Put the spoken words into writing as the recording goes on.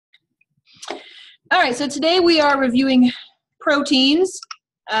All right, so today we are reviewing proteins,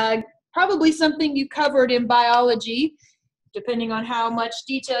 probably something you covered in biology, depending on how much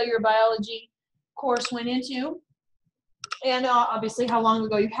detail your biology course went into, and obviously how long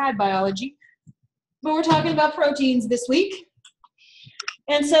ago you had biology. But we're talking about proteins this week.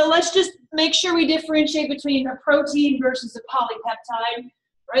 And so let's just make sure we differentiate between a protein versus a polypeptide,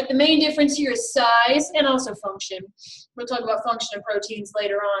 right? The main difference here is size and also function. We'll talk about function of proteins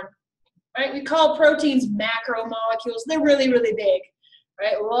later on. Right, we call proteins macromolecules. They're really, really big,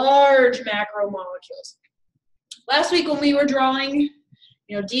 right? Large macromolecules. Last week when we were drawing,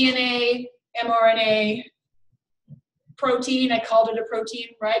 DNA, mRNA, protein, I called it a protein,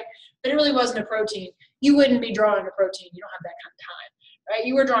 right? But it really wasn't a protein. You wouldn't be drawing a protein. You don't have that kind of time, right?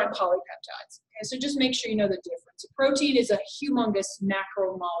 You were drawing polypeptides. Okay, so just make sure you know the difference. A protein is a humongous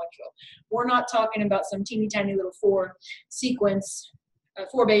macromolecule. We're not talking about some teeny tiny little four-base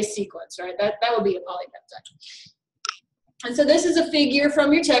sequence, right? That would be a polypeptide. And so this is a figure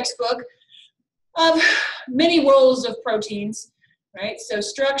from your textbook of many roles of proteins, right? So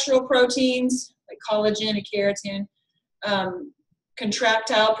structural proteins like collagen and keratin,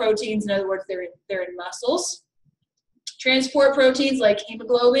 contractile proteins, in other words, they're in muscles. Transport proteins like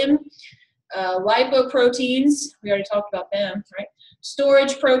hemoglobin, lipoproteins, we already talked about them, right?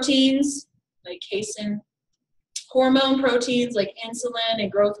 Storage proteins like casein. Hormone proteins like insulin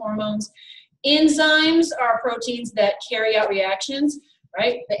and growth hormones. Enzymes are proteins that carry out reactions,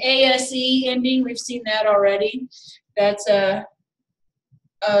 right? The ASE ending, we've seen that already. That's a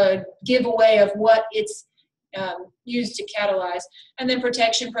giveaway of what it's used to catalyze. And then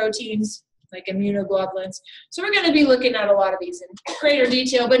protection proteins like immunoglobulins. So we're going to be looking at a lot of these in greater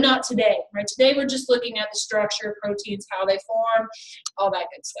detail, but not today, right? Today we're just looking at the structure of proteins, how they form, all that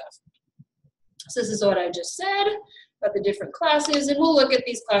good stuff. So this is what I just said about the different classes, and we'll look at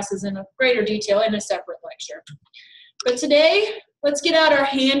these classes in a greater detail in a separate lecture. But today, let's get out our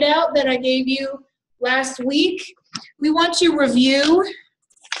handout that I gave you last week. We want to review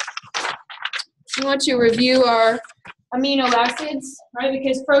our amino acids, right?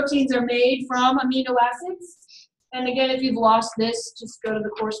 Because proteins are made from amino acids. And again, if you've lost this, just go to the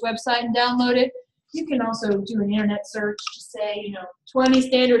course website and download it. You can also do an internet search, just say, 20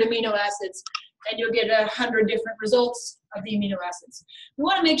 standard amino acids, and you'll get 100 different results of the amino acids. We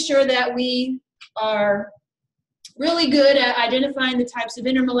want to make sure that we are really good at identifying the types of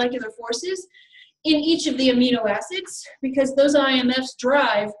intermolecular forces in each of the amino acids, because those IMFs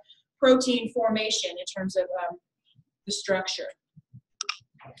drive protein formation in terms of the structure.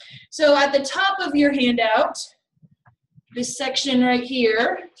 So at the top of your handout, this section right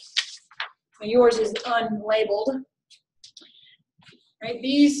here, yours is unlabeled, right?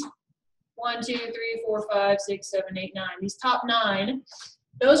 These 1, 2, 3, 4, 5, 6, 7, 8, 9. These top 9,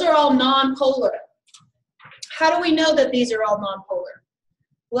 those are all nonpolar. How do we know that these are all nonpolar?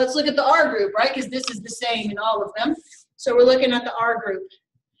 Well, let's look at the R group, right? Because this is the same in all of them. So we're looking at the R group.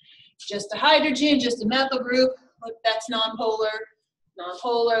 Just a hydrogen, just a methyl group. Look, that's nonpolar,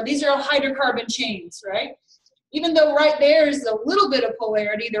 nonpolar. These are all hydrocarbon chains, right? Even though right there is a little bit of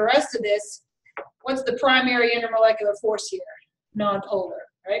polarity, the rest of this, what's the primary intermolecular force here? Nonpolar,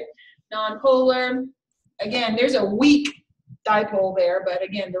 right? Nonpolar, again, there's a weak dipole there, but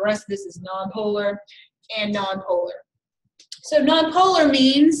again, the rest of this is nonpolar and nonpolar. So nonpolar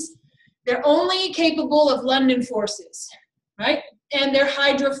means they're only capable of London forces, right? And they're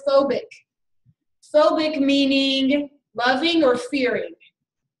hydrophobic. Phobic meaning loving or fearing?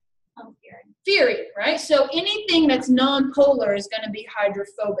 Fearing, right? So anything that's nonpolar is going to be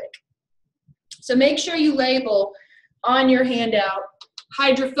hydrophobic. So make sure you label on your handout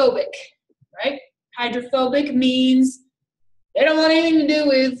hydrophobic, right? Hydrophobic means they don't want anything to do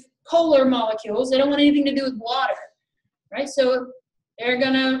with polar molecules. They don't want anything to do with water, right? So they're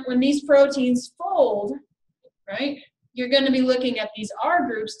gonna, when these proteins fold, right, you're gonna be looking at these R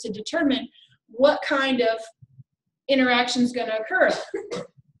groups to determine what kind of interaction is gonna occur.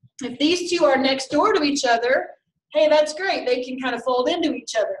 If these two are next door to each other, hey, that's great. They can kind of fold into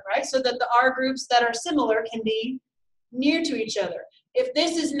each other, right? So that the R groups that are similar can be near to each other. If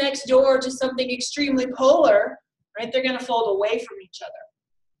this is next door to something extremely polar, right, they're going to fold away from each other.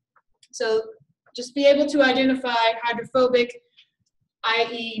 So just be able to identify hydrophobic,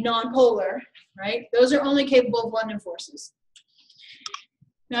 i.e. nonpolar, right? Those are only capable of London forces.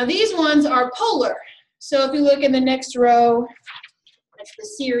 Now these ones are polar. So if you look in the next row, that's the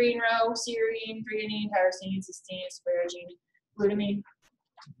serine row, serine, threonine, tyrosine, cysteine, asparagine, glutamine.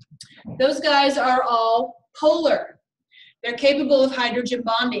 Those guys are all polar. They're capable of hydrogen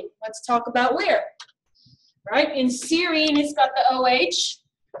bonding. Let's talk about where, right? In serine, it's got the OH.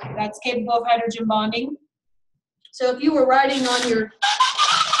 That's capable of hydrogen bonding. So if you were writing on your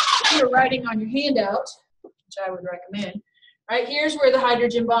handout, which I would recommend, right, here's where the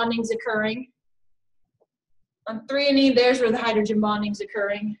hydrogen bonding is occurring. On 3', there's where the hydrogen bonding is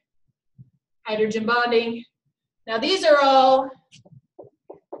occurring. Hydrogen bonding. Now these are all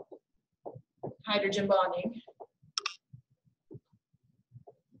hydrogen bonding.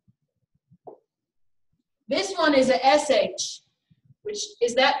 This one is a SH, which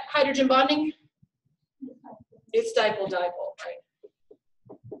is that hydrogen bonding? It's dipole-dipole, right?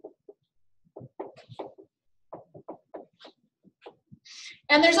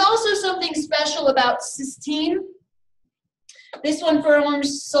 And there's also something special about cysteine. This one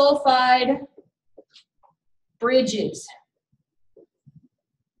forms sulfide bridges,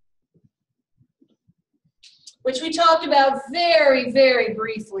 which we talked about very, very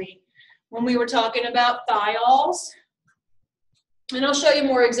briefly when we were talking about thiols. And I'll show you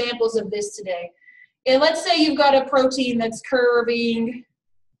more examples of this today. And let's say you've got a protein that's curving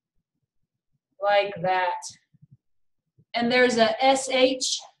like that. And there's a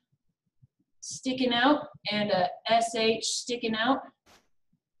SH sticking out and a SH sticking out.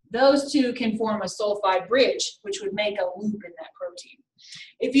 Those two can form a sulfide bridge, which would make a loop in that protein.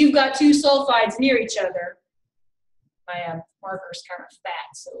 If you've got two sulfides near each other, my marker's kind of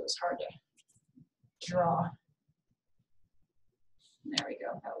fat, so it's hard to draw. There we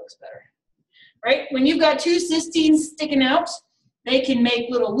go, that looks better. Right, when you've got two cysteines sticking out, they can make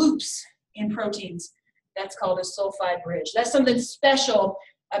little loops in proteins. That's called a sulfide bridge. That's something special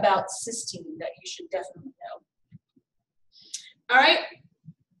about cysteine that you should definitely know. All right,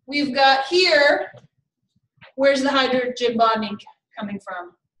 we've got here, where's the hydrogen bonding coming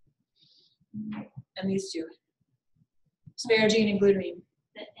from? And these two, asparagine and glutamine.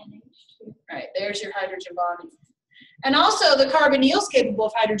 All right, there's your hydrogen bonding. And also the carbonyl is capable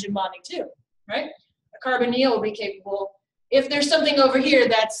of hydrogen bonding too, right? A carbonyl will be capable, if there's something over here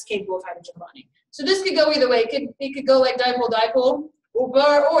that's capable of hydrogen bonding. So this could go either way. It could go like dipole-dipole,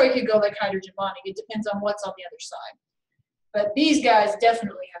 or it could go like hydrogen bonding. It depends on what's on the other side. But these guys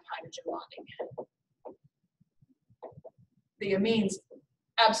definitely have hydrogen bonding. The amines,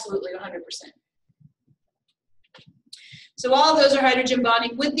 absolutely 100%. So all of those are hydrogen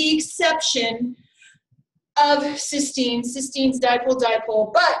bonding, with the exception of cysteine. Cysteine's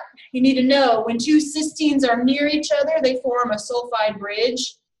dipole-dipole, but you need to know when two cysteines are near each other, they form a sulfide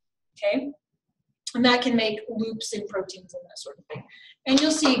bridge, okay? And that can make loops in proteins and that sort of thing. And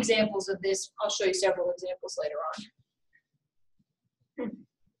you'll see examples of this. I'll show you several examples later on.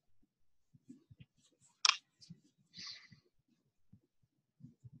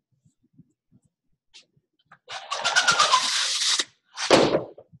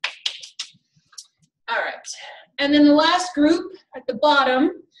 All right, and then the last group at the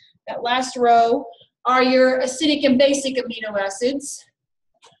bottom, that last row, are your acidic and basic amino acids.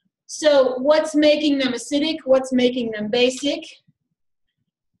 So what's making them acidic? What's making them basic?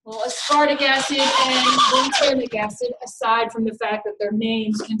 Well, aspartic acid and glutamic acid, aside from the fact that their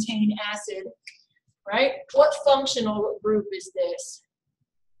names contain acid, right? What functional group is this?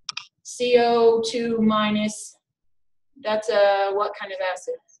 CO2 minus, that's a what kind of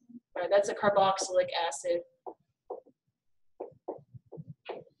acid? Right, that's a carboxylic acid.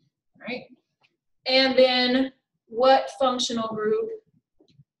 Right? And then what functional group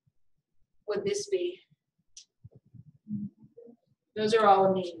would this be? Those are all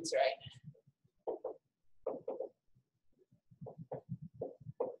amines, right?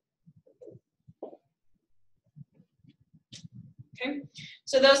 Okay,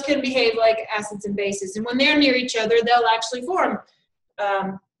 so those can behave like acids and bases, and when they're near each other, they'll actually form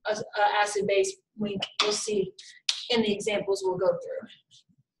an acid-base link. We'll see in the examples we'll go through.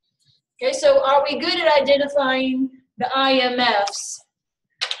 Okay, so are we good at identifying the IMFs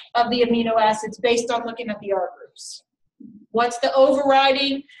of the amino acids based on looking at the R groups? What's the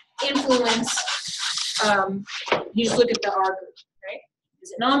overriding influence? You just look at the R group, right?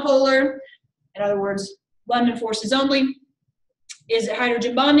 Is it nonpolar? In other words, London forces only. Is it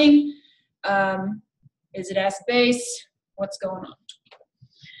hydrogen bonding? Is it acid base? What's going on?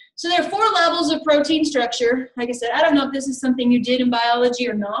 So there are 4 levels of protein structure. Like I said, I don't know if this is something you did in biology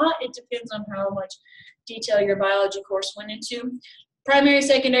or not. It depends on how much detail your biology course went into. Primary,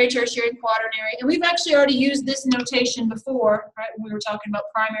 secondary, tertiary, quaternary. And we've actually already used this notation before, right? When we were talking about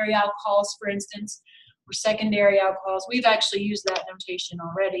primary alcohols, for instance, or secondary alcohols. We've actually used that notation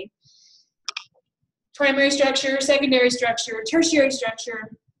already. Primary structure, secondary structure, tertiary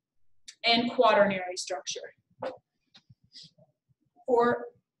structure, and quaternary structure. 4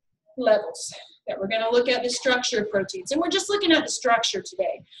 levels that we're going to look at the structure of proteins. And we're just looking at the structure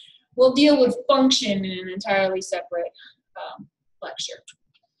today. We'll deal with function in an entirely separate lecture.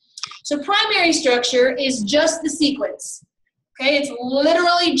 So primary structure is just the sequence. Okay, it's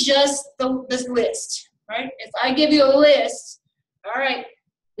literally just this list, right? If I give you a list, all right,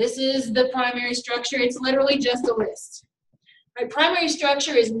 this is the primary structure. It's literally just a list. Right? Primary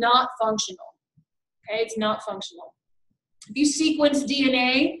structure is not functional. Okay, it's not functional. If you sequence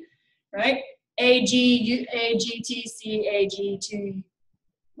DNA, right, A, G, T, C, A, G, T,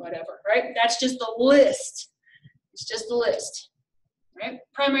 whatever, right? That's just a list. It's just a list, right?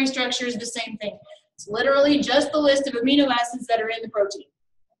 Primary structure is the same thing. It's literally just the list of amino acids that are in the protein.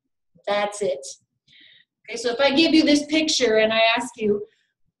 That's it. Okay, so if I give you this picture and I ask you,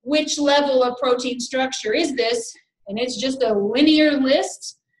 which level of protein structure is this? And it's just a linear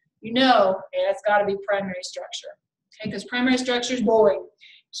list, you know, okay, that's got to be primary structure. Okay, because primary structure is boring.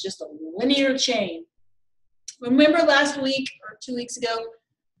 It's just a linear chain. Remember last week or 2 weeks ago,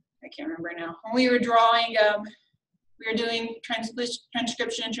 I can't remember now, when we were drawing, we were doing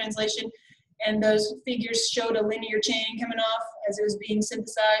transcription and translation, and those figures showed a linear chain coming off as it was being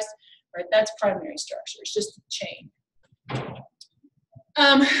synthesized, right? That's primary structure. It's just a chain.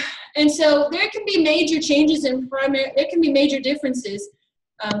 And so there can be major changes in there can be major differences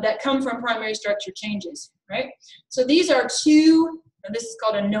that come from primary structure changes, right? So these are two, and this is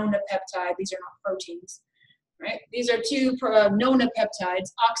called a nonapeptide. These are not proteins, right? These are two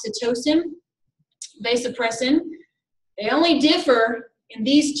nonapeptides, oxytocin, vasopressin. They only differ in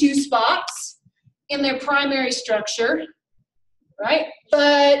these two spots in their primary structure, right?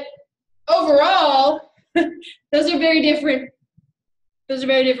 But overall, those are very different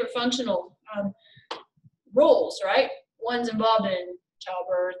functional roles, right? One's involved in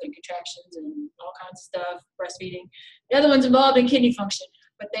childbirth and contractions and all kinds of stuff, breastfeeding. The other one's involved in kidney function,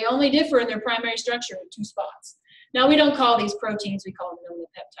 but they only differ in their primary structure in two spots. Now, we don't call these proteins, we call them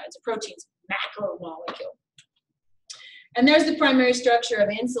nonapeptides. A protein's macromolecule. And there's the primary structure of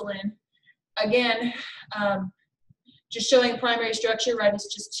insulin. Again, just showing primary structure, right?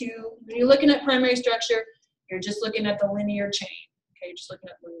 It's just two. When you're looking at primary structure, you're just looking at the linear chain. Okay, you're just looking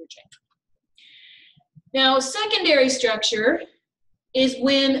at the linear chain. Now, secondary structure is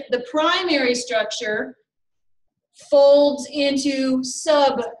when the primary structure folds into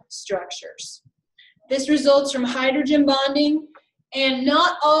substructures. This results from hydrogen bonding, and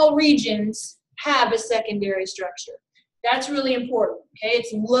not all regions have a secondary structure. That's really important, okay?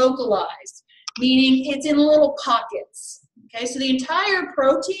 It's localized, meaning it's in little pockets, okay? So the entire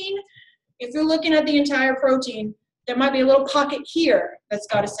protein, if you're looking at the entire protein, there might be a little pocket here that's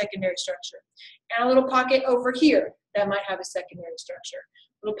got a secondary structure, and a little pocket over here that might have a secondary structure,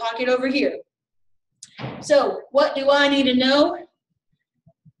 a little pocket over here. So what do I need to know?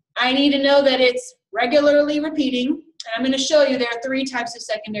 I need to know that it's regularly repeating, and I'm going to show you there are three types of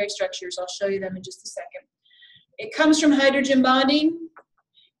secondary structures. I'll show you them in just a second. It comes from hydrogen bonding,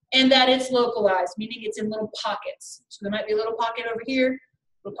 and that it's localized, meaning it's in little pockets. So there might be a little pocket over here,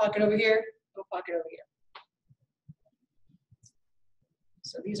 little pocket over here, little pocket over here.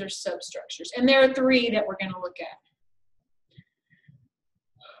 So these are substructures, and there are three that we're going to look at.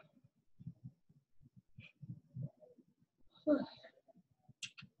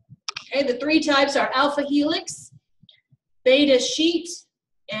 Okay, the three types are alpha helix, beta sheet,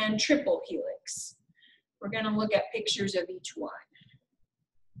 and triple helix. We're going to look at pictures of each one.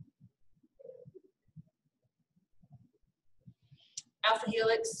 Alpha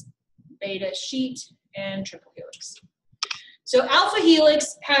helix, beta sheet, and triple helix. So alpha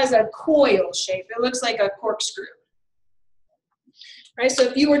helix has a coil shape. It looks like a corkscrew. Right, so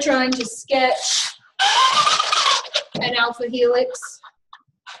if you were trying to sketch an alpha helix,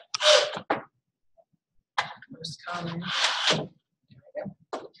 most common. There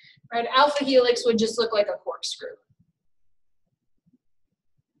we go. Right, alpha helix would just look like a corkscrew.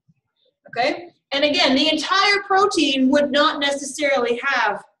 Okay, and again, the entire protein would not necessarily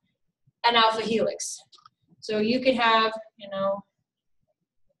have an alpha helix. So you could have, you know,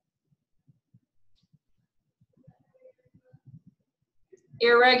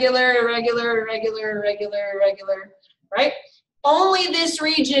 irregular, irregular, irregular, irregular, irregular, right? Only this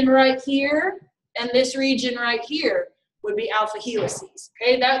region right here and this region right here would be alpha helices,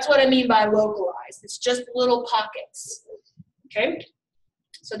 okay? That's what I mean by localized. It's just little pockets, okay?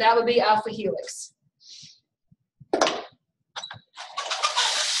 So that would be alpha helix.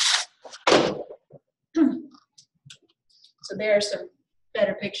 So there are some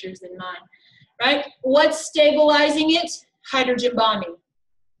better pictures than mine, right? What's stabilizing it? Hydrogen bonding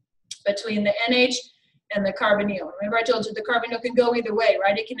between the NH and the carbonyl. Remember I told you the carbonyl can go either way,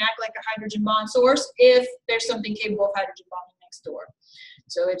 right? It can act like a hydrogen bond source if there's something capable of hydrogen bonding next door.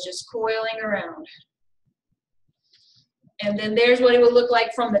 So it's just coiling around. And then there's what it would look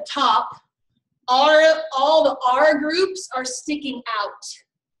like from the top. All the R groups are sticking out.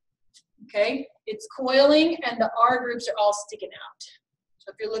 Okay? It's coiling and the R groups are all sticking out.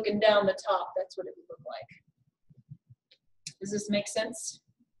 So if you're looking down the top, that's what it would look like. Does this make sense?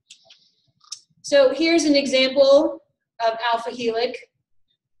 So here's an example of alpha helix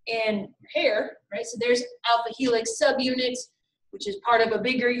in hair, right? So there's alpha helix subunit, which is part of a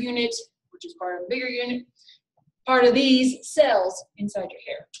bigger unit, which is part of a bigger unit, part of these cells inside your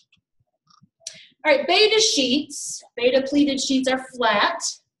hair. All right, beta sheets, beta pleated sheets are flat.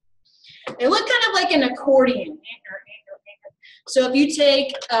 They look kind of like an accordion. So if you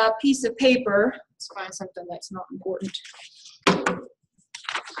take a piece of paper, let's find something that's not important.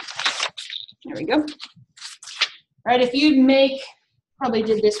 There we go. All right, if you make, probably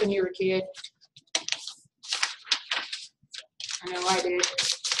did this when you were a kid. I know I did.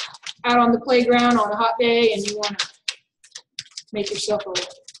 Out on the playground on a hot day and you want to make yourself a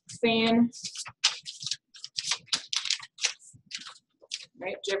fan.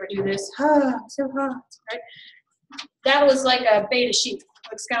 Right, did you ever do this? Ah, so hot, right? That was like a beta sheet.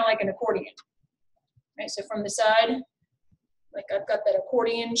 Looks kind of like an accordion. Right, so from the side, like I've got that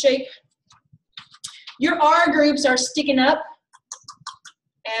accordion shape. Your R groups are sticking up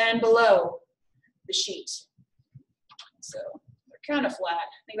and below the sheet. So they're kind of flat.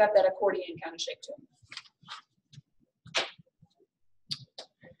 They got that accordion kind of shape to them.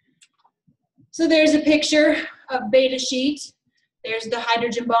 So there's a picture of beta sheet. There's the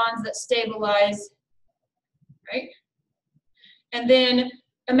hydrogen bonds that stabilize, right? And then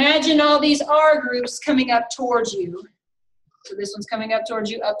imagine all these R groups coming up towards you. So this one's coming up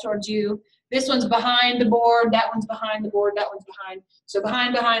towards you, up towards you. This one's behind the board, that one's behind the board, that one's behind. So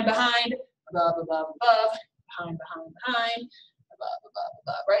behind, behind, behind, above, above, above, behind, behind, behind, above, above,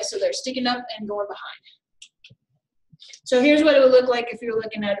 above, right? So they're sticking up and going behind. So here's what it would look like if you're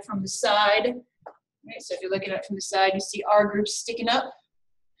looking at it from the side. Right? So if you're looking at it from the side, you see R groups sticking up,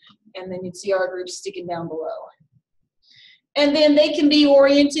 and then you'd see R groups sticking down below. And then they can be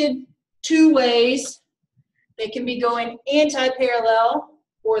oriented two ways. They can be going anti-parallel,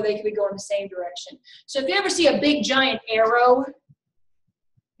 or they can be going the same direction. So if you ever see a big giant arrow,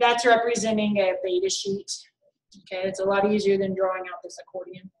 that's representing a beta sheet. Okay, it's a lot easier than drawing out this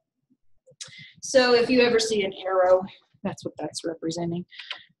accordion. So if you ever see an arrow, that's what that's representing.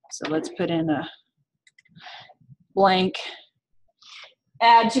 So let's put in a blank,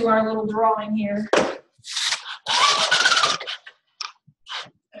 add to our little drawing here.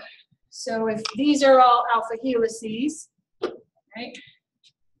 So if these are all alpha helices, right?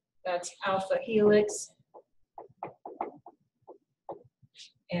 That's alpha helix.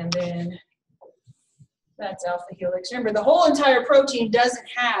 And then that's alpha helix. Remember, the whole entire protein doesn't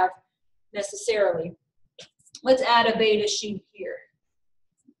have necessarily. Let's add a beta sheet here.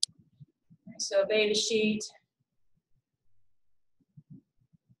 So a beta sheet,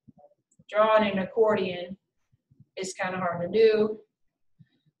 drawing an accordion is kind of hard to do,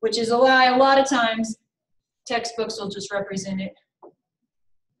 which is a lie. A lot of times textbooks will just represent it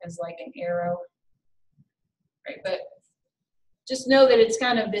as like an arrow, right? But just know that it's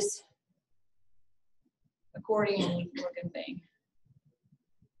kind of this accordion looking thing.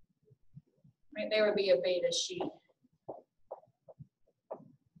 Right, there would be a beta sheet.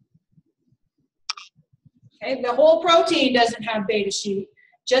 Okay, the whole protein doesn't have beta sheet,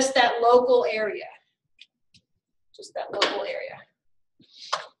 just that local area. Just that local area.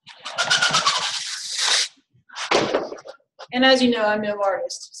 And as you know, I'm no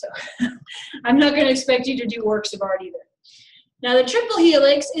artist, so I'm not going to expect you to do works of art either. Now, the triple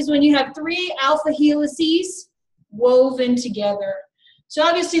helix is when you have 3 alpha helices woven together. So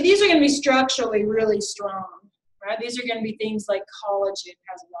obviously, these are going to be structurally really strong, right? These are going to be things like collagen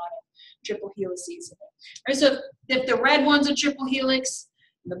has a lot of triple helices in it. Right, so if the red one's a triple helix,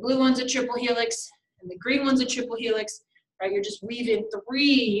 and the blue one's a triple helix, and the green one's a triple helix, right? You're just weaving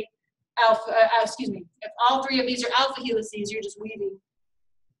 3 alpha, if all 3 of these are alpha helices, you're just weaving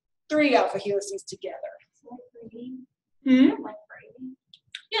 3 alpha helices together. Like braiding? Like braiding?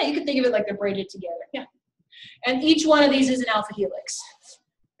 Yeah, you could think of it like they're braided together, yeah. And each one of these is an alpha helix.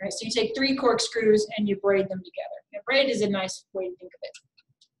 Right, so you take 3 corkscrews and you braid them together. And braid is a nice way to think of it.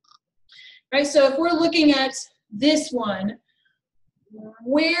 Right, so if we're looking at this one,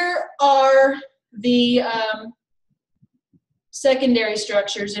 where are the secondary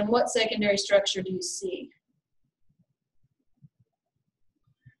structures, and what secondary structure do you see?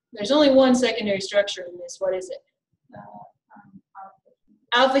 There's only one secondary structure in this. What is it?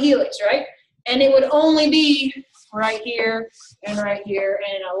 Alpha helix, right? And it would only be right here and right here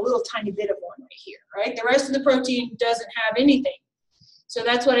and a little tiny bit of one right here, right? The rest of the protein doesn't have anything. So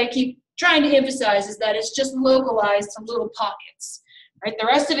that's what I keep trying to emphasize, is that it's just localized to little pockets, right? The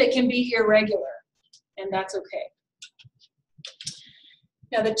rest of it can be irregular, and that's okay.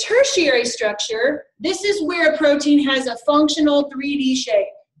 Now the tertiary structure, this is where a protein has a functional 3D shape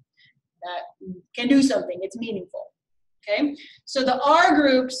that can do something, it's meaningful, okay? So the R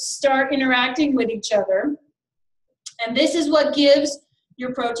groups start interacting with each other, and this is what gives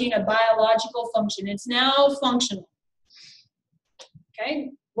your protein a biological function. It's now functional,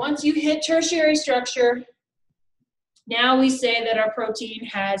 okay? Once you hit tertiary structure, now we say that our protein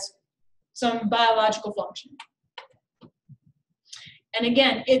has some biological function. And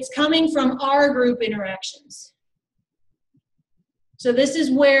again, it's coming from R group interactions. So this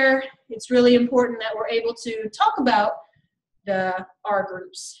is where it's really important that we're able to talk about the R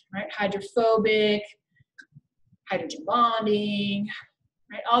groups, right? Hydrophobic, hydrogen bonding,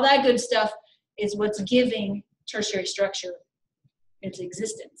 right? All that good stuff is what's giving tertiary structure its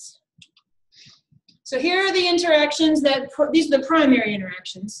existence. So here are the interactions these are the primary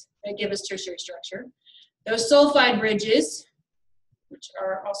interactions that give us tertiary structure. Those sulfide bridges, which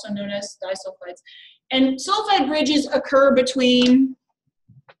are also known as disulfides. And sulfide bridges occur between,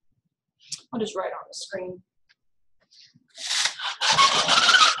 I'll just write on the screen.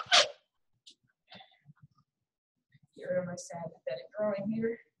 Get rid of my sad pathetic drawing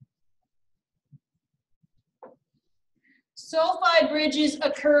here. Sulfide bridges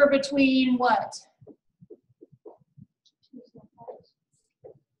occur between what?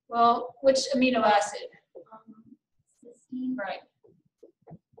 Well, which amino acid? Right.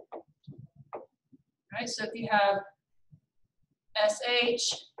 Right, so if you have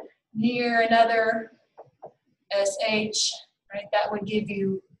SH near another SH, right, that would give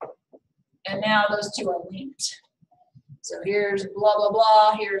you, and now those two are linked. So here's blah, blah,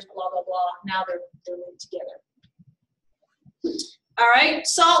 blah, here's blah, blah, blah. Now they're linked together. All right,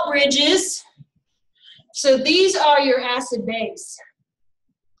 salt bridges. So these are your acid base.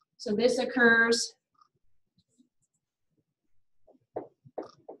 So this occurs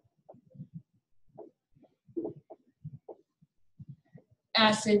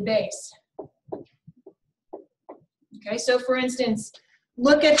acid base. Okay, so for instance,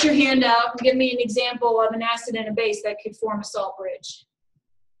 look at your handout and give me an example of an acid and a base that could form a salt bridge.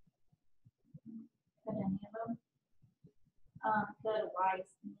 The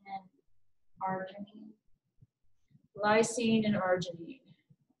lysine and arginine. Lysine and arginine.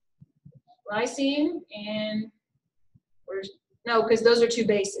 Lysine and, no, because those are two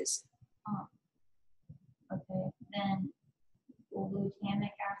bases. Okay, then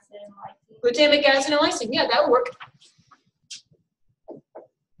glutamic acid and lysine. Glutamic acid and lysine, yeah, that would work.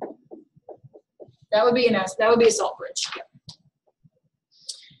 That would be an acid, that would be a salt bridge. Yeah.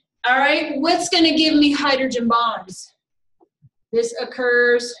 All right, what's going to give me hydrogen bonds? This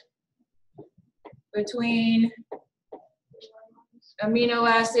occurs between amino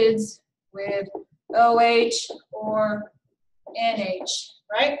acids with OH or NH,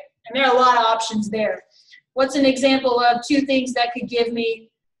 right? And there are a lot of options there. What's an example of two things that could give me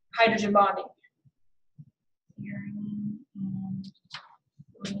hydrogen bonding? Urine and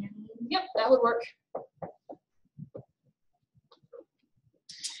guanine. Yep, that would work.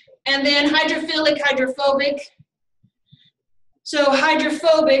 And then hydrophilic, hydrophobic. So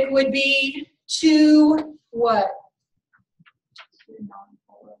hydrophobic would be two what?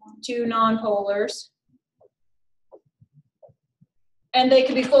 Two nonpolars. And they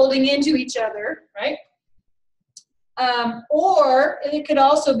could be folding into each other, right? Or it could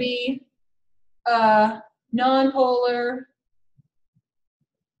also be nonpolar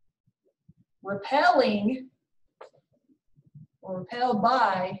repelling or repelled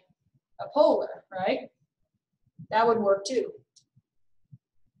by a polar, right? That would work too.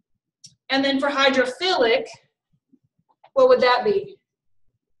 And then for hydrophilic, what would that be?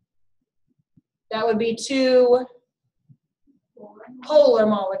 That would be two polar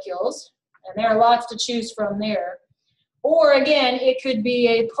molecules, and there are lots to choose from there. Or again, it could be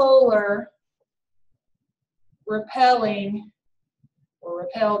a polar repelling or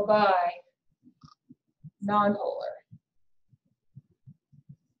repelled by nonpolar.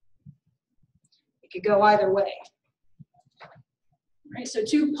 It could go either way. Right, so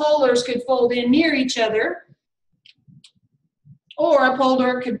two polars could fold in near each other, or a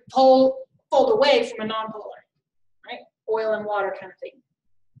polar could fold away from a nonpolar, right? Oil and water kind of thing.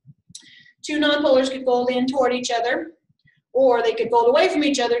 Two nonpolars could fold in toward each other, or they could fold away from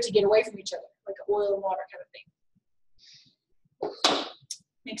each other to get away from each other, like an oil and water kind of thing.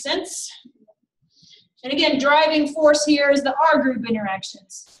 Make sense? And again, driving force here is the R group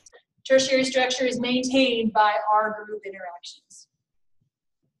interactions. Tertiary structure is maintained by R group interactions.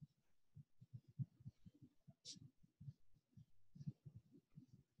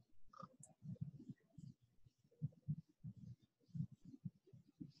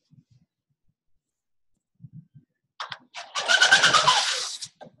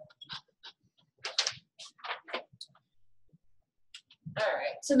 All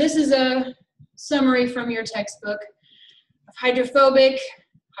right, so this is a summary from your textbook of hydrophobic,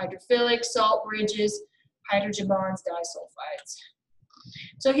 hydrophilic, salt bridges, hydrogen bonds, disulfides.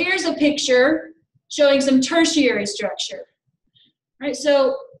 So here's a picture showing some tertiary structure. Right,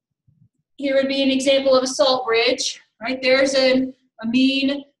 so here would be an example of a salt bridge. Right, there's an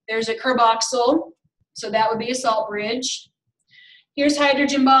amine, there's a carboxyl, so that would be a salt bridge. Here's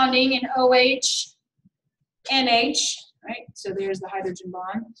hydrogen bonding in OH, NH. Right, so there's the hydrogen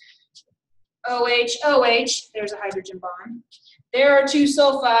bond. OH, OH, there's a hydrogen bond. There are two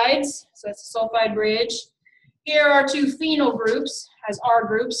sulfides, so that's a sulfide bridge. Here are two phenyl groups, has R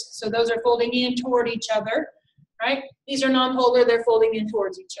groups, so those are folding in toward each other, right? These are nonpolar, they're folding in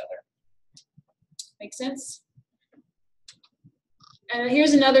towards each other. Make sense? And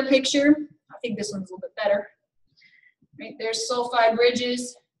here's another picture. I think this one's a little bit better. Right, there's sulfide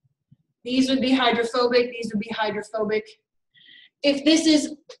bridges. These would be hydrophobic, these would be hydrophobic. If this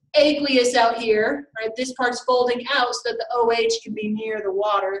is aqueous out here, right, this part's folding out so that the OH can be near the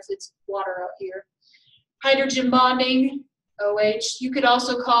water if it's water out here. Hydrogen bonding, OH. You could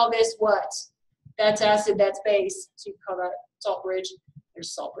also call this what? That's acid, that's base. So you can call that salt bridge.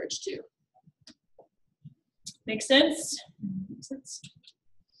 There's salt bridge too. Make sense? Makes sense.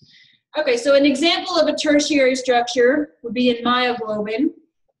 Okay, so an example of a tertiary structure would be in myoglobin.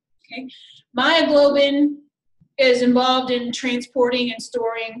 Okay. Myoglobin is involved in transporting and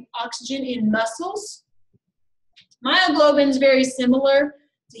storing oxygen in muscles. Myoglobin is very similar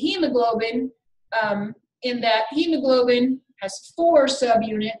to hemoglobin in that hemoglobin has 4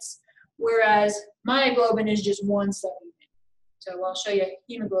 subunits, whereas myoglobin is just 1 subunit. So I'll show you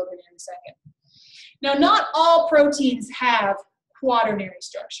hemoglobin in a second. Now, not all proteins have quaternary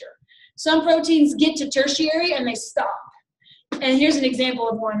structure. Some proteins get to tertiary and they stop. And here's an example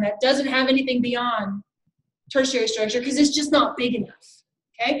of one that doesn't have anything beyond tertiary structure because it's just not big enough,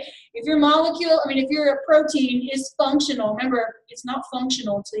 okay? If your molecule, if your protein is functional, remember, it's not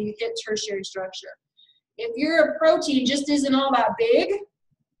functional until you hit tertiary structure. If your protein just isn't all that big,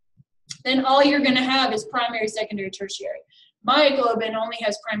 then all you're gonna have is primary, secondary, tertiary. Myoglobin only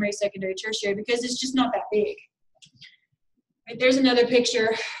has primary, secondary, tertiary because it's just not that big. Right, there's another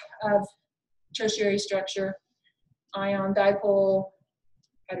picture of tertiary structure. Ion dipole,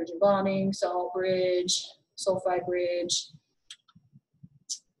 hydrogen bonding, salt bridge, sulfide bridge.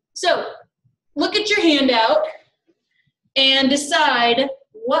 So look at your handout and decide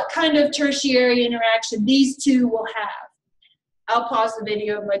what kind of tertiary interaction these two will have. I'll pause the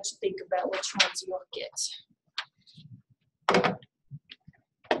video and let you think about which ones you'll get.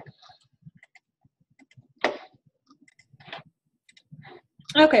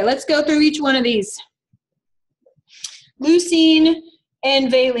 Okay, let's go through each one of these. Leucine and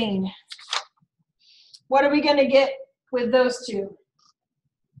valine. What are we going to get with those two?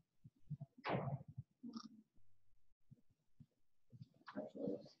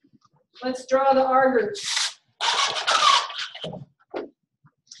 Let's draw the R group.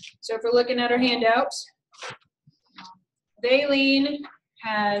 So if we're looking at our handouts, valine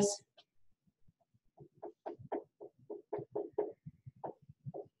has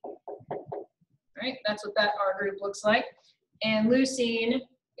right, that's what that R group looks like. And leucine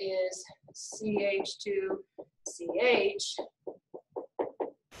is CH2CH.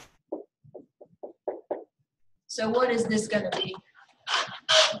 So what is this going to be?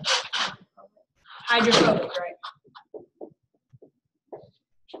 Hydrophobic, right?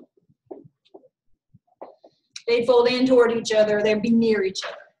 They'd fold in toward each other. They'd be near each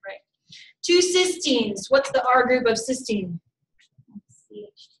other, right? 2 cysteines. What's the R group of cysteine?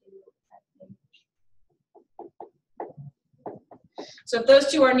 So if those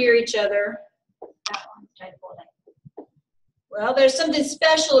two are near each other, That one's dipholic. well, there's something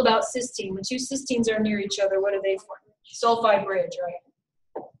special about cysteine. When 2 cysteines are near each other, what do they form? Sulfide bridge, right?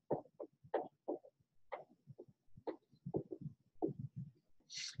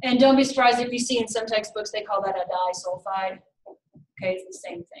 And don't be surprised if you see in some textbooks they call that a disulfide. Okay, it's the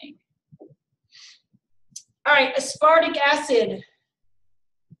same thing. All right, aspartic acid.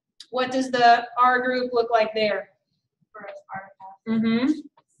 What does the R group look like there? For aspartic Mm-hmm.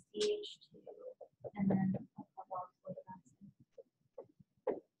 CH2, and then a carboxylic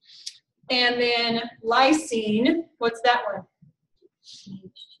acid. And then lysine, what's that one?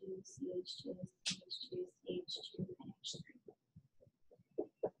 CH2, CH2, CH2, CH2, and H3.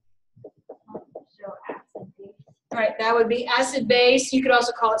 So acid base. All right, that would be acid base. You could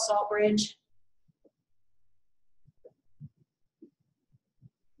also call it salt bridge.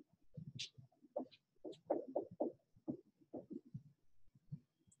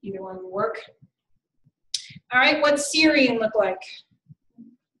 Either one will work. All right, what's serine look like?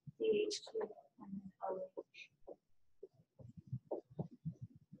 CH2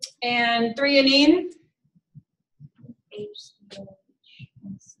 And threonine? HCOH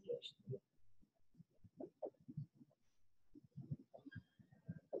and CH3.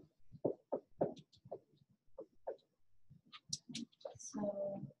 So,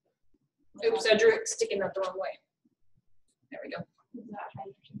 Oops, I drew it sticking that the wrong way. There we go. is that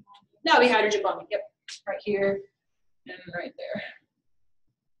hydrogen bond? That'll be hydrogen bonding. Yep, right here and right there.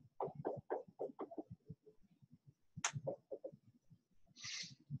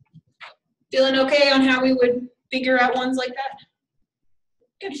 Feeling okay on how we would figure out ones like that?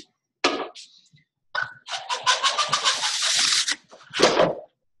 Good.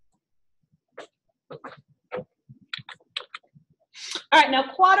 All right, now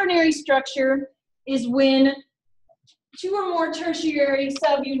quaternary structure is when two or more tertiary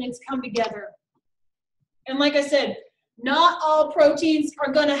subunits come together. And like I said, not all proteins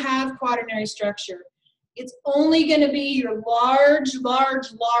are going to have quaternary structure. It's only going to be your large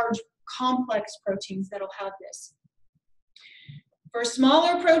complex proteins that'll have this. For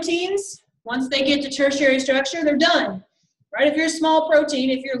smaller proteins, once they get to tertiary structure, they're done. Right? If you're a small protein,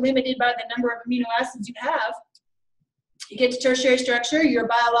 if you're limited by the number of amino acids you have, you get to tertiary structure, you're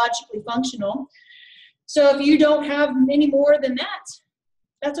biologically functional. So if you don't have any more than that,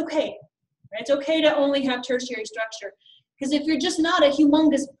 that's okay. Right? It's okay to only have tertiary structure. Because if you're just not a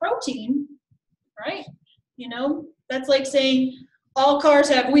humongous protein, right? You know, that's like saying all cars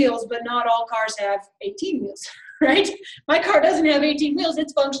have wheels, but not all cars have 18 wheels, right? My car doesn't have 18 wheels,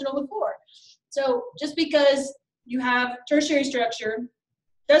 it's functional with 4. So just because you have tertiary structure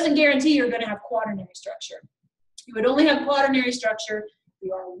doesn't guarantee you're going to have quaternary structure. You would only have quaternary structure if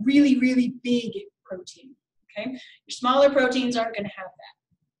you are a really, really big protein, okay? Your smaller proteins aren't going to have that.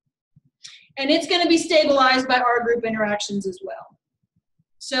 And it's going to be stabilized by R group interactions as well.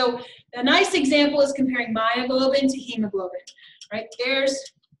 So a nice example is comparing myoglobin to hemoglobin, right? There's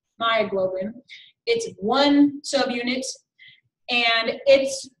myoglobin. It's one subunit, and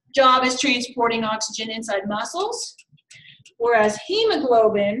its job is transporting oxygen inside muscles, whereas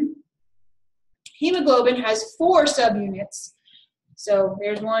hemoglobin has 4 subunits. So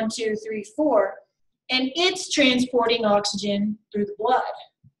there's 1, 2, 3, 4, and it's transporting oxygen through the blood.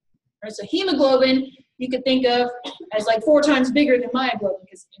 Right, so hemoglobin you could think of as like 4 times bigger than myoglobin,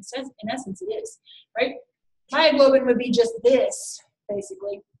 because in essence it is, right? Myoglobin would be just this,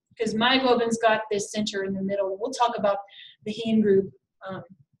 basically, because myoglobin's got this center in the middle. We'll talk about the heme group when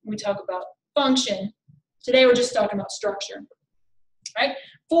we talk about function. Today we're just talking about structure, right?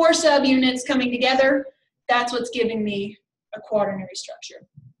 4 subunits coming together, that's what's giving me a quaternary structure.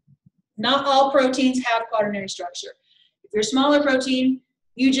 Not all proteins have quaternary structure. If you're a smaller protein,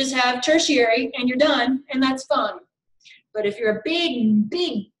 you just have tertiary and you're done, and that's fine. But if you're a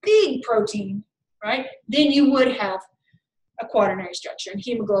big protein, right, then you would have a quaternary structure, and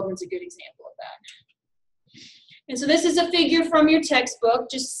hemoglobin's a good example of that. And so this is a figure from your textbook,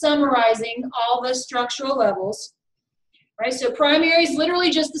 just summarizing all the structural levels, right? So primary is literally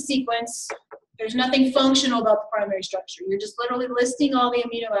just the sequence. There's nothing functional about the primary structure. You're just literally listing all the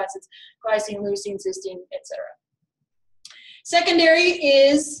amino acids, glycine, leucine, cysteine, etc. Secondary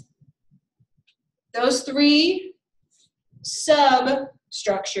is those 3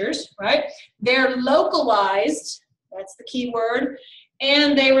 substructures, right? They're localized, that's the key word,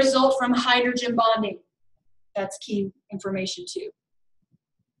 and they result from hydrogen bonding. That's key information too.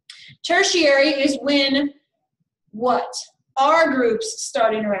 Tertiary is when what? R groups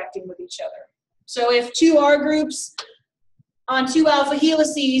start interacting with each other. So if 2 R groups on 2 alpha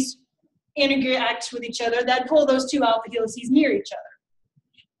helices interact with each other, that pull those 2 alpha helices near each other.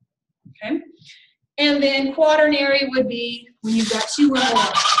 Okay? And then quaternary would be when you've got 2 or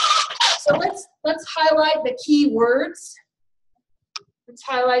more. So let's highlight the key words. Let's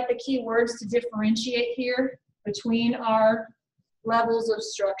highlight the key words to differentiate here between our levels of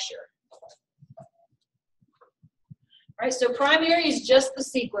structure. All right, so primary is just the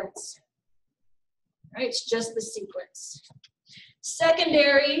sequence. All right, it's just the sequence.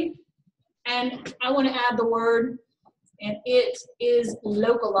 Secondary, and I want to add the word and it is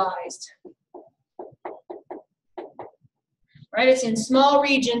localized. Right, it's in small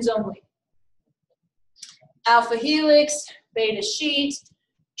regions only. Alpha helix, beta sheet,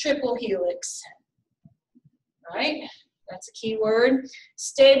 triple helix. Right, that's a key word.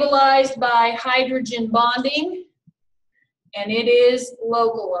 Stabilized by hydrogen bonding, and it is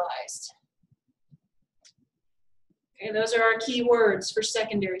localized. Okay, those are our key words for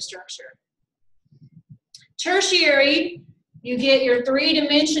secondary structure. Tertiary, you get your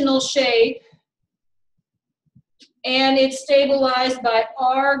three-dimensional shape, and it's stabilized by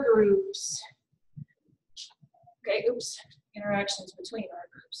R groups. Okay, oops, interactions between R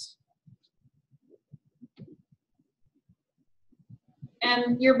groups.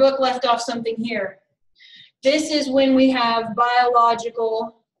 And your book left off something here. This is when we have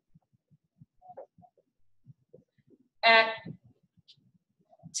biological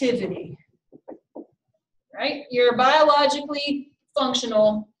activity, right? You're biologically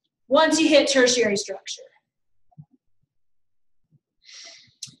functional once you hit tertiary structure.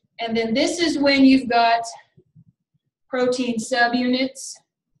 And then this is when you've got protein subunits.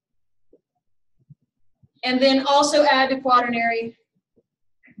 And then also add to quaternary,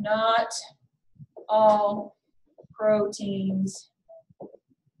 not all proteins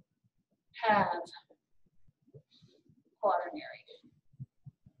have quaternary.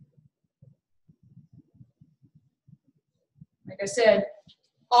 Like I said,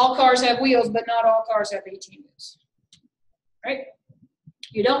 all cars have wheels, but not all cars have 18 wheels, right?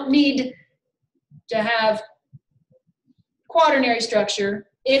 You don't need to have quaternary structure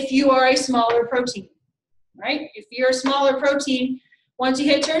if you are a smaller protein, right? If you're a smaller protein, once you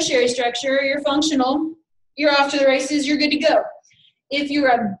hit tertiary structure, you're functional, you're off to the races, you're good to go. If you're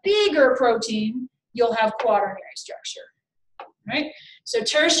a bigger protein, you'll have quaternary structure, right? So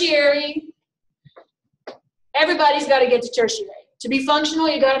tertiary, everybody's got to get to tertiary. To be functional,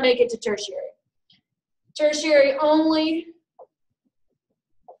 you got to make it to tertiary. Tertiary only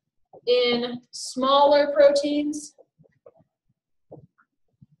in smaller proteins,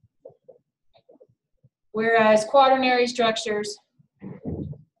 whereas quaternary structures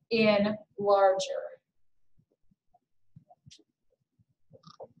in larger.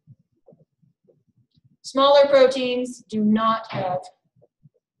 Smaller proteins do not have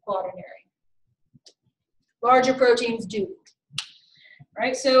quaternary. Larger proteins do.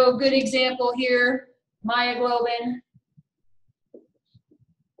 Right, so a good example here, myoglobin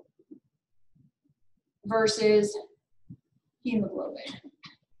versus hemoglobin.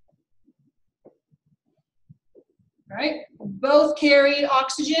 Right, both carry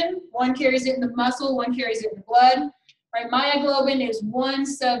oxygen. One carries it in the muscle, one carries it in the blood. Right, myoglobin is one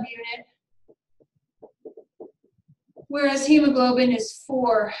subunit, whereas hemoglobin is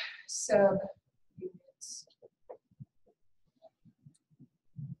 4 subunits.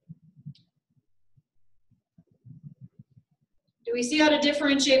 Do we see how to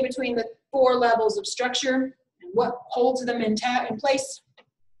differentiate between the 4 levels of structure and what holds them in place?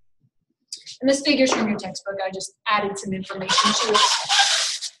 And this figure's from your textbook. I just added some information to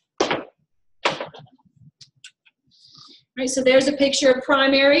it. Right, so there's a picture of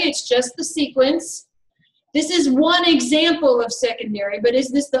primary. It's just the sequence. This is one example of secondary, but is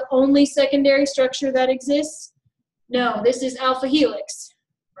this the only secondary structure that exists? No, this is alpha helix,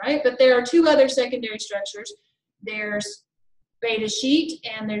 right? But there are 2 other secondary structures. There's beta sheet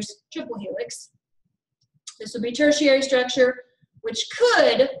and there's triple helix. This would be tertiary structure, which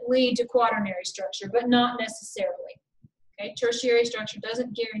could lead to quaternary structure, but not necessarily. Okay, tertiary structure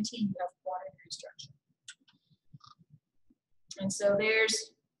doesn't guarantee you have quaternary structure. And so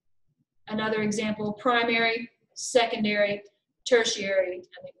there's another example: primary, secondary, tertiary, and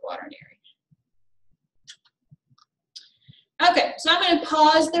then quaternary. Okay, so I'm going to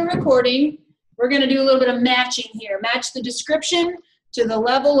pause the recording. We're going to do a little bit of matching here. Match the description to the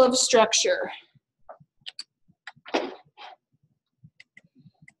level of structure.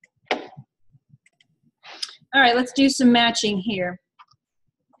 All right, let's do some matching here.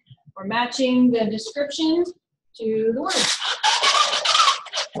 We're matching the description to the word.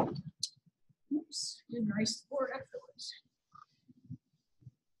 Oops, didn't erase the board afterwards.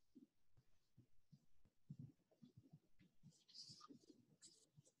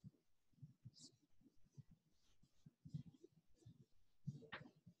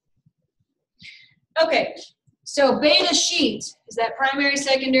 Okay, so beta sheet, is that primary,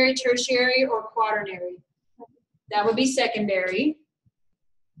 secondary, tertiary, or quaternary? That would be secondary.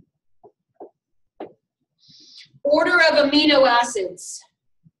 Order of amino acids.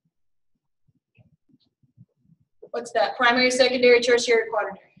 What's that? Primary, secondary, tertiary,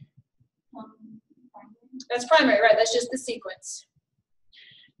 quaternary? That's primary, right? That's just the sequence.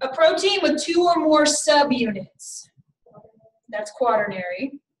 A protein with 2 or more subunits. That's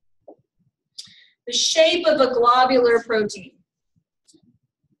quaternary. The shape of a globular protein.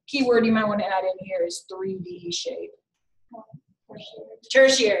 Keyword you might want to add in here is 3D shape.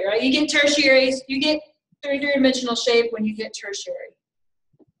 Tertiary, right? You get tertiaries, you get three-dimensional shape when you get tertiary.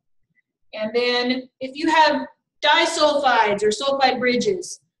 And then if you have disulfides or sulfide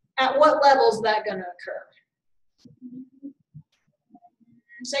bridges, at what level is that going to occur?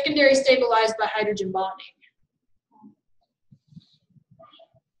 Secondary stabilized by hydrogen bonding.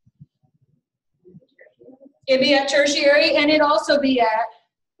 It'd be at tertiary, and it'd also be at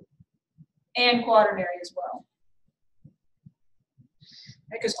and quaternary as well.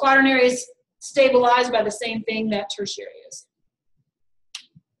 Because quaternary is stabilized by the same thing that tertiary is.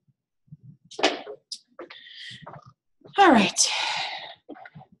 All right.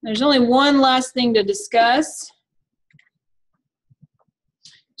 There's only one last thing to discuss.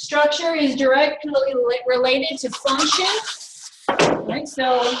 Structure is directly related to function. All right,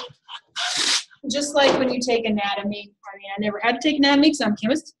 so just like when you take anatomy, I mean, I never had to take anatomy because I'm a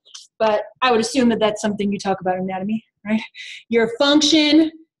chemist, but I would assume that that's something you talk about in anatomy, right? Your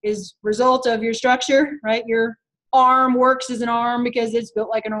function is result of your structure, right? Your arm works as an arm because it's built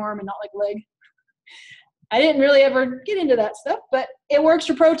like an arm and not like a leg. I didn't really ever get into that stuff, but it works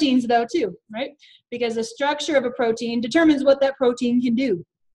for proteins though too, right? Because the structure of a protein determines what that protein can do.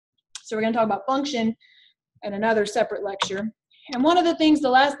 So we're going to talk about function in another separate lecture. And one of the things, the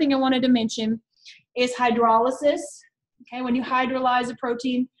last thing I wanted to mention is hydrolysis. Okay, when you hydrolyze a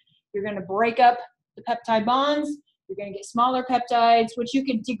protein, you're going to break up the peptide bonds. You're going to get smaller peptides, which you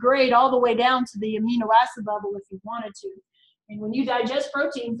can degrade all the way down to the amino acid level if you wanted to. And when you digest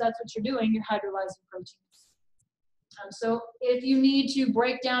proteins, that's what you're doing. You're hydrolyzing proteins. So if you need to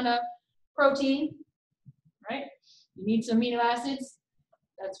break down a protein, right, you need some amino acids.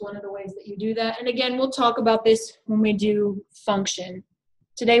 That's one of the ways that you do that. And again, we'll talk about this when we do function.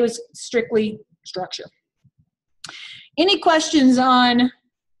 Today was strictly structure. Any questions on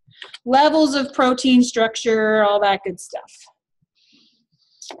levels of protein structure, all that good stuff?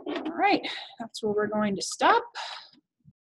 All right, that's where we're going to stop.